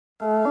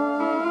Turn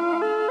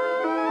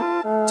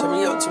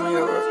me up,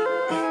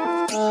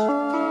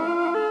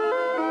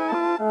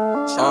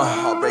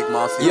 Heartbreak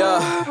Mafia.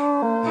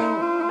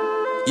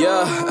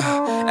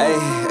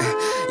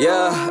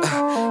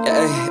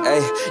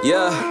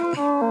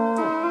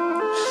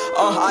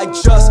 I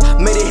just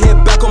made it hit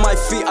back on my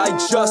feet. I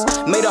just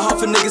made a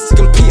half of niggas to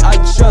compete. I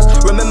just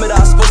remember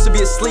that I was supposed to be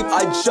asleep.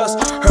 I just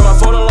heard my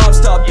phone alarm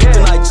start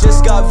beeping. I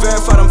just got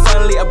verified, I'm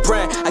finally a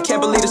brand. I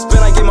can't believe the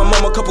spin, I gave my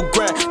mom a couple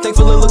grand.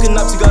 Thankfully looking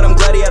up to God, I'm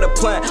glad he had a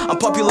plan. I'm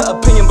popular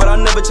opinion, but I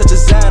never touch a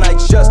Zan. I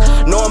just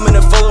know I'm in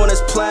it following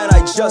his plan.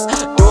 I just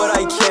do what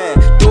I can,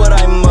 do what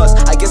I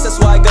must. I guess that's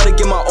why I gotta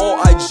give my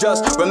all. I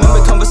just remember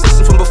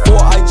conversations from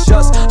before. I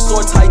just saw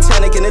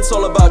Titanic and it's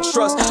all about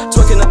trust.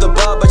 Twerking at the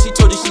bar, but she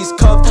told you she's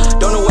cuffed.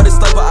 Don't know what it's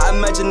like, but I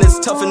imagine it's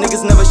tough. And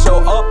niggas never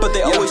show up, but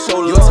they always show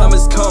love. Your time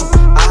has come,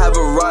 I have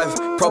arrived.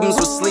 Problems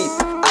with sleep,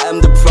 I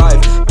am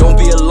deprived. Don't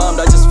be alarmed,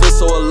 I just feel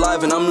so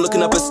alive. And I'm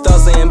looking up at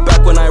stars, laying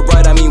back when I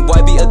ride. I mean,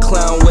 why be a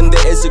clown when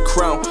there is a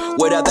crown?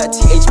 Word out that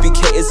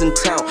Papithbk is in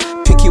town.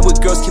 Picky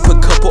with girls, keep a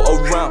couple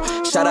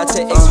around. Shout out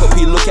to Ace, hope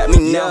he look at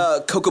me now.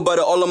 Cocoa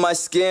butter all on my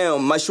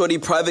skin. My shorty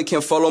private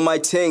can't follow my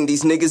ting.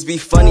 These niggas be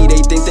funny,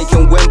 they think they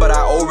can win, but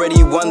I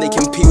already won. They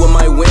compete with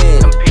my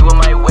win.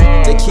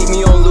 They keep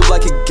me on loop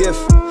like a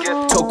gift.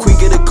 Told Queen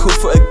get a coup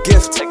for a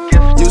gift.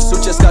 New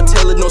suit just got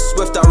tailored, no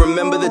Swift. I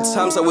remember the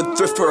times I would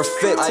thrift for a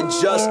fit. I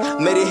just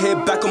made it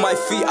hit back on my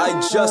feet. I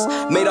just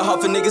made a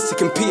half of niggas to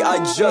compete.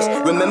 I just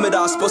remembered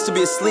I was supposed to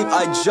be asleep.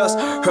 I just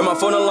heard my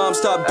phone alarm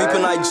start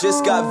beeping. I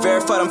just got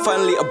verified, I'm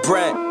finally a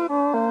brand.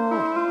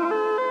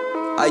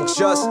 I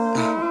just,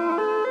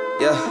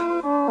 yeah.